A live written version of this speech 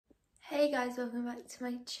Hey guys, welcome back to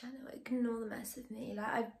my channel. Ignore the mess of me.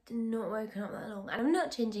 Like, I've not woken up that long and I'm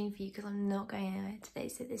not changing for you because I'm not going anywhere today,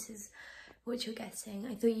 so this is what you're getting.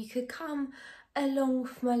 I thought you could come along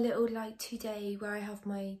for my little like 2-day where I have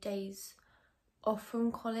my days off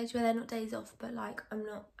from college, where they're not days off, but like I'm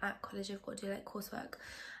not at college, I've got to do like coursework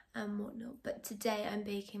and whatnot. But today I'm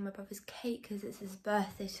baking my brother's cake because it's his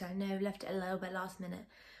birthday, so I know I've left it a little bit last minute,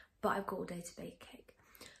 but I've got all day to bake cake.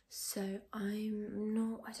 So I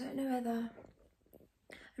don't know whether,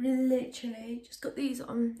 I've literally just got these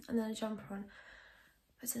on and then a jumper on.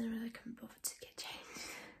 I don't know whether I can bother to get changed.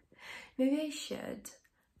 Maybe I should.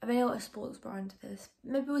 I've only got a sports bra under this.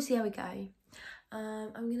 Maybe we'll see how we go.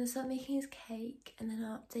 I'm going to start making his cake and then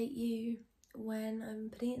I'll update you when I'm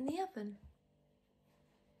putting it in the oven.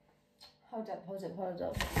 Hold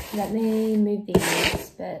up. Let me move these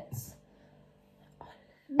bits.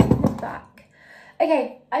 Move them back.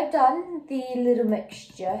 Okay, I've done the little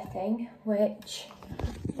mixture thing, which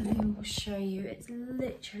I will show you. It's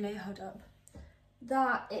literally, hold up,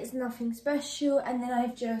 that is nothing special. And then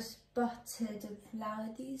I've just buttered and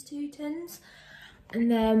floured these 2 tins.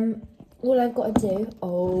 And then all I've got to do,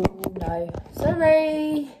 oh no,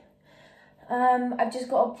 sorry. I've just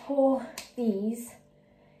got to pour this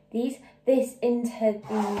into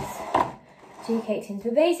these 2 cake tins.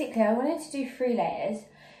 But basically I wanted to do 3 layers.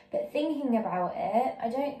 But thinking about it, I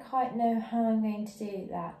don't quite know how I'm going to do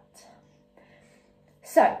that.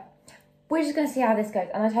 So, we're just going to see how this goes.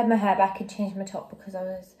 And I've had my hair back and changed my top because I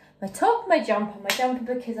was... my jumper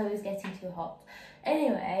because I was getting too hot.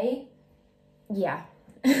 Anyway, yeah.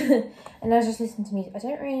 And I was just listening to music. I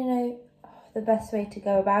don't really know the best way to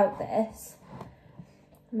go about this.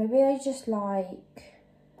 Maybe I just like...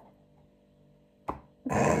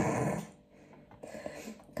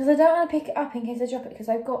 because I don't want to pick it up in case I drop it, because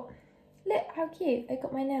I've got, look how cute, I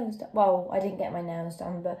got my nails done. Well, I didn't get my nails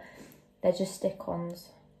done, but they're just stick-ons.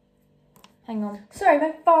 Hang on. Sorry,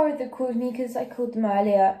 my father called me because I called him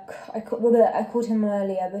earlier. I called him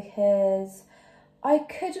earlier because I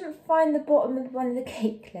couldn't find the bottom of one of the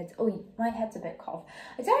cake lids. Oh, my head's a bit cough.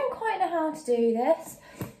 I don't quite know how to do this.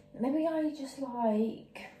 Maybe I just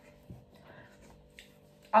like,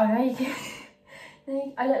 oh no,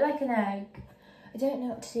 I look like an egg. I don't know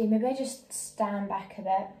what to do. Maybe I just stand back a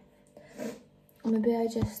bit. Or maybe I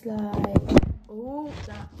just like... oh,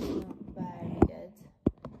 that's not very good.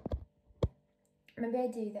 Maybe I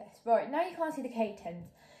do this. Right, now you can't see the cake tins.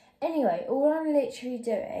 Anyway, all I'm literally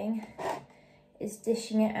doing is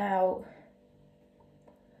dishing it out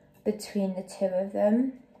between the 2 of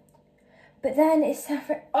them. But then it's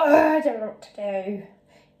separate. Oh, I don't know what to do.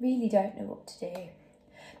 Really don't know what to do.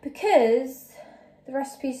 Because the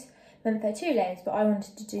recipe's meant for 2 layers, but I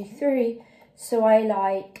wanted to do 3, so I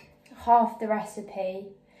like half the recipe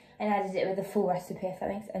and added it with the full recipe, if that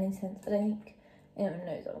makes any sense. I don't think anyone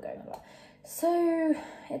knows what I'm going on about. So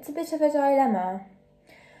it's a bit of a dilemma.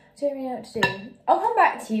 I don't really know what to do. I'll come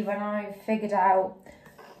back to you when I've figured out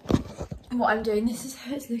what I'm doing. This is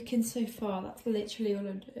how it's looking so far. That's literally all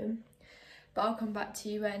I'm doing. But I'll come back to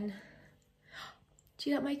you when... do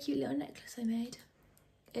you like my cute little necklace I made?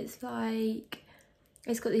 It's like...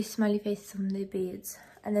 it's got these smiley faces on the beads,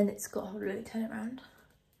 and then it's got, hold on, turn it around.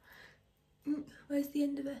 Where's the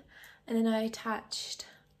end of it? And then I attached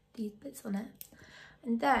these bits on it.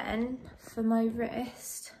 And then for my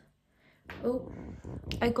wrist, oh,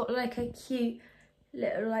 I got like a cute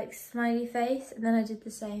little like smiley face, and then I did the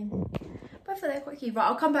same. But I thought they were quite cute. Right,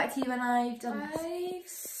 I'll come back to you when I've done this. I've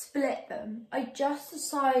split them. I just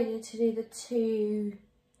decided to do the 2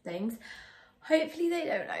 things. Hopefully they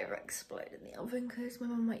don't over-explode in the oven because my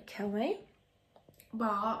mum might kill me.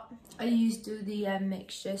 But I used the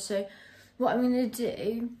mixture. So what I'm going to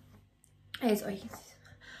do is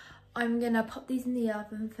I'm going to pop these in the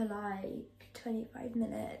oven for like 25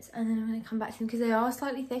 minutes. And then I'm going to come back to them because they are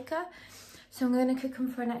slightly thicker. So I'm going to cook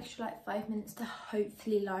them for an extra like 5 minutes to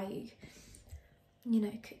hopefully like, you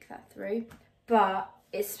know, cook that through. But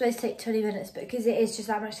it's supposed to take 20 minutes. But because it is just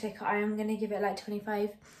that much thicker, I am going to give it like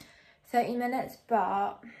 30 minutes,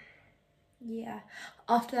 but yeah,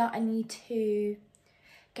 after that I need to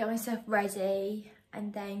get myself ready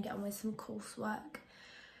and then get on with some coursework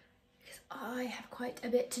because I have quite a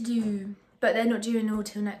bit to do, but they're not due all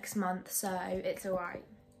till next month, so it's alright.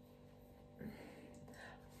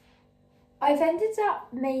 I've ended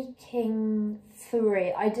up making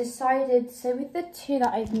 3. I decided, so with the 2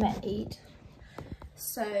 that I've made,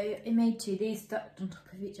 so I made 2, these stacked on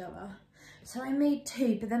top of each other. So I made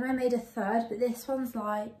 2, but then I made a 3rd, but this one's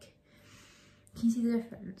like, can you see the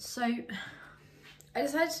difference? So I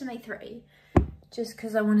decided to make 3, just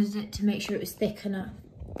because I wanted it to make sure it was thick enough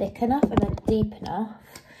and then deep enough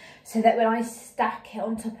so that when I stack it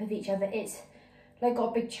on top of each other, it's like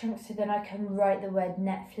got a big chunk, so then I can write the word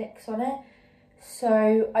Netflix on it.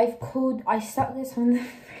 So I stuck this on the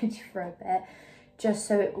fridge for a bit, just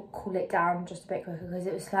so it will cool it down just a bit quicker, because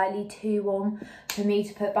it was slightly too warm for me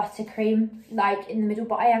to put buttercream like in the middle.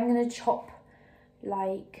 But I am gonna chop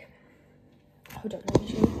like, hold on, let me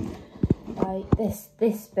show you, like this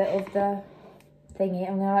bit of the thingy.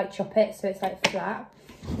 I'm gonna like chop it so it's like flat.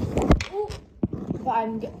 Ooh. But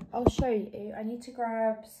I'll show you. I need to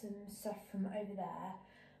grab some stuff from over there,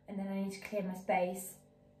 and then I need to clear my space,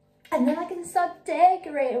 and then I can start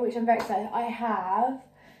decorating, which I'm very excited. I have,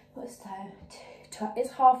 what's time?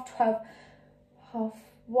 It's 12:30,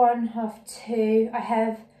 1:30, 2:30. I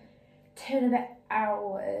have 2.5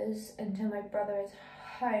 hours until my brother is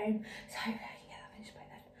home, so I hope I can get that finished by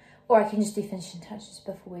then. Or I can just do finishing touches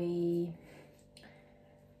before we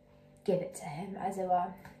give it to him, as it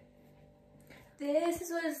were. This is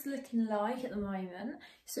what it's looking like at the moment.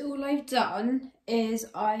 So all I've done is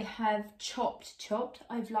I have chopped.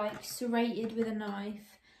 I've like serrated with a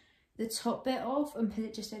knife the top bit off and put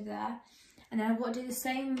it just over there. And then I've got to do the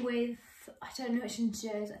same with, I don't know which one to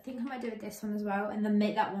use. I think I might do with this one as well, and then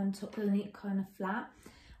make that one top and it kind of flat.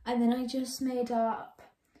 And then I just made up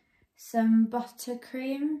some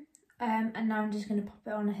buttercream, and now I'm just going to pop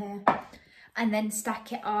it on here and then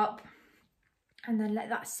stack it up, and then let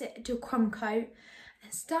that sit, do a crumb coat,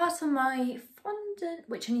 and start on my fondant,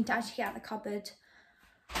 which I need to actually get out of the cupboard.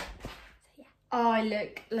 So yeah, I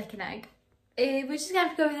look like an egg. We're just going to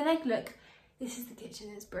have to go with an egg look. This is the kitchen,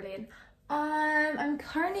 it's brilliant. I'm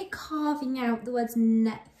currently carving out the words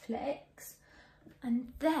Netflix,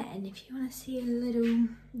 and then if you want to see a little,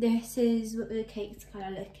 this is what the cake's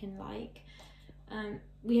kind of looking like.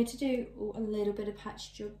 We had to do a little bit of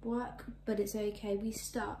patch job work, but it's okay. I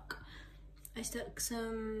stuck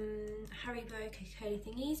some Haribo Coca-Cola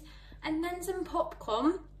thingies, and then some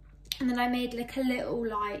popcorn, and then I made like a little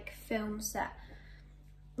like film set,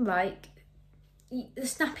 like the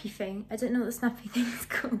snappy thing. I don't know what the snappy thing's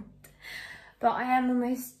called. But I am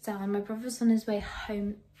almost done. My brother's on his way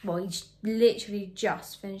home. Well, he's literally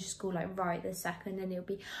just finished school, like right this second, and he'll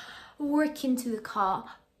be working to the car.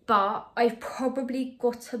 But I've probably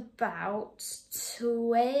got about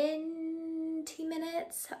 20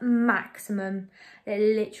 minutes maximum,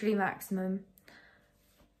 literally maximum,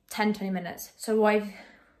 10-20 minutes. So I've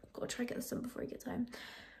got to try to get this done before he gets home.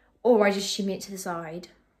 Or I just shimmy it to the side,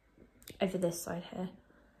 over this side here.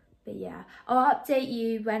 But yeah, I'll update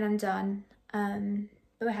you when I'm done.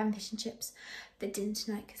 But we're having fish and chips for dinner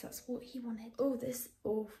tonight because that's what he wanted. Oh, this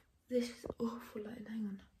is awful light. Hang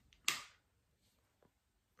on.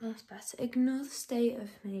 That's better. Ignore the state of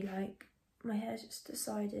me. Like, my hair just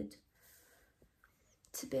decided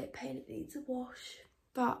to be a pain. It needs a wash.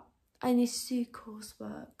 But I need to do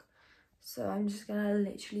coursework, so I'm just gonna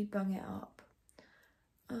literally bung it up.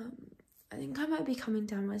 I think I might be coming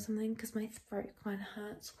down with something because my throat kind of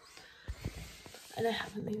hurts. And I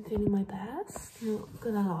haven't been feeling my best, not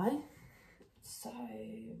gonna lie. So,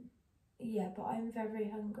 yeah, but I'm very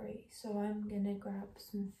hungry. So I'm gonna grab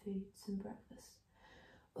some food, some breakfast.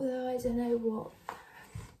 Although I don't know what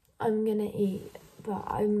I'm gonna eat, but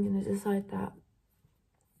I'm gonna decide that.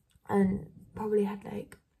 And probably had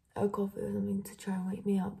like a coffee or something to try and wake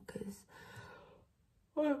me up because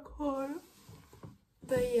I can't.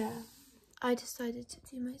 But yeah, I decided to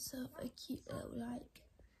do myself a cute little like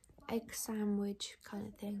egg sandwich kind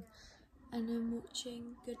of thing, and I'm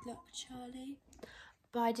watching Good Luck Charlie.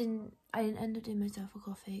 But I didn't end up doing myself a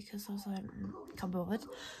coffee because I was like, can't be bothered.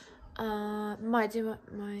 Might do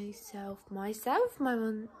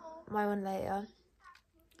my one later.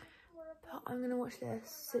 But I'm gonna watch this,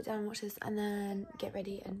 sit down and watch this, and then get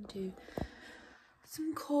ready and do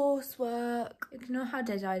some coursework. Ignore how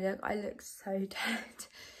dead I look. I look so dead.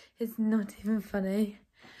 It's not even funny.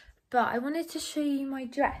 But I wanted to show you my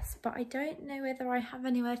dress, but I don't know whether I have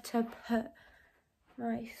anywhere to put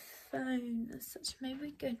my phone as such. Maybe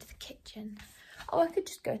we go into the kitchen. Oh, I could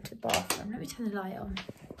just go into the bathroom. Let me turn the light on.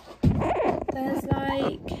 There's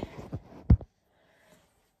like,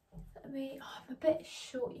 I'm a bit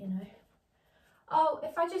short, you know. Oh,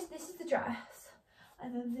 this is the dress,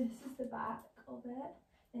 and then this is the back of it.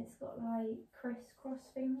 It's got like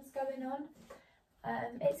crisscross things going on.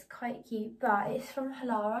 It's quite cute, but it's from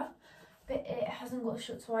Halara, but it hasn't got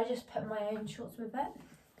shorts, so I just put my own shorts with it.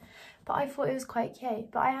 But I thought it was quite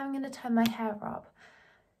cute. But I am going to turn my hair up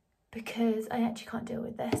because I actually can't deal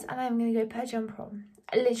with this, and I'm going to go put a jumper on.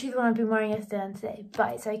 Literally the one I've been wearing yesterday and today,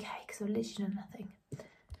 but it's okay because I've literally done nothing.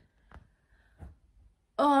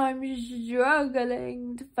 I'm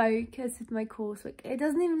struggling to focus with my coursework. It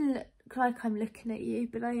doesn't even look like I'm looking at you,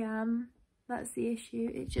 but I am. That's the issue.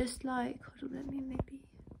 It's just like, hold on, let me maybe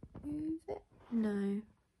move it. No.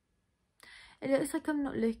 It looks like I'm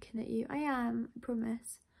not looking at you. I am, I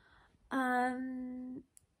promise.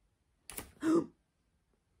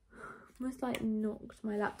 Almost like knocked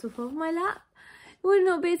my laptop off my lap. It would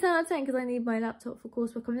not be a 10 out of 10 because I need my laptop for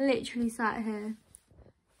coursework. I'm literally sat here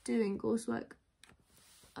doing coursework.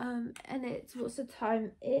 And it's, what's the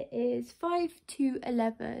time? It is 5 to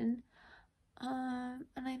 11. And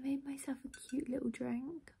I made myself a cute little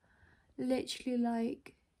drink. Literally,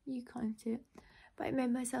 like, you can't see it. But I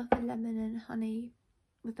made myself a lemon and honey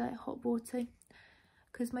with like hot water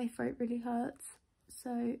because my throat really hurts.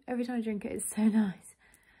 So every time I drink it, it's so nice.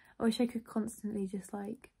 I wish I could constantly just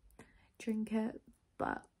like drink it.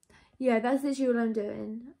 But yeah, that's literally what I'm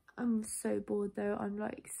doing. I'm so bored though. I'm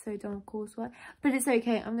like so done with coursework. But it's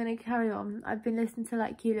okay. I'm going to carry on. I've been listening to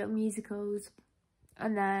like cute little musicals.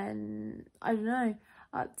 And then, I don't know,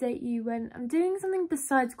 I'll update you when I'm doing something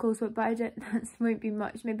besides coursework, but that won't be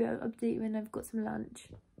much. Maybe I'll update you when I've got some lunch.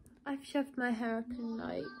 I've shoved my hair up in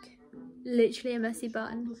like literally a messy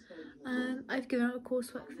bun. I've given up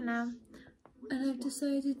coursework for now. And I've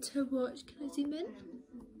decided to watch, can I zoom in?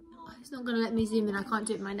 Oh, it's not going to let me zoom in, I can't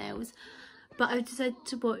do it with my nails. But I've decided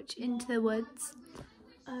to watch Into the Woods.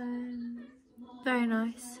 Very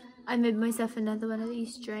nice. I made myself another one of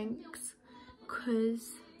these drinks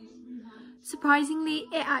because surprisingly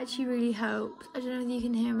it actually really helps. I don't know if you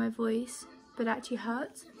can hear my voice, but it actually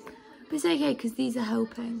hurts. But it's okay because these are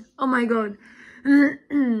helping. Oh my god.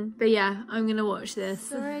 But yeah, I'm gonna watch this.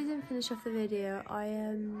 Sorry I didn't finish off the video.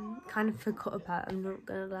 I kind of forgot about it, I'm not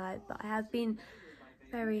gonna lie, but I have been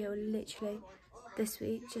very ill literally this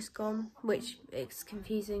week just gone, which is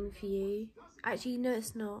confusing for you. Actually no,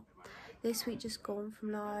 it's not. This week just gone,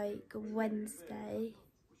 from like Wednesday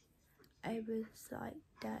I was like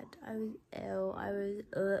dead. I was ill. I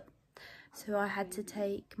was so I had to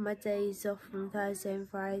take my days off from Thursday and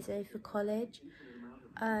Friday for college.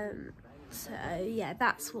 So yeah,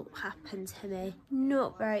 that's what happened to me.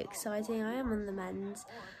 Not very exciting. I am on the mend.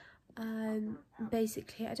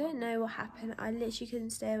 Basically, I don't know what happened. I literally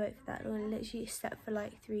couldn't stay awake for that long. I literally slept for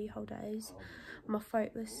like 3 whole days. My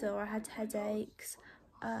throat was sore. I had headaches.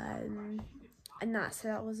 And so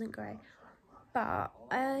that wasn't great. But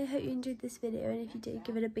I hope you enjoyed this video, and if you did,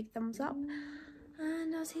 give it a big thumbs up.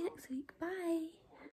 And I'll see you next week. Bye.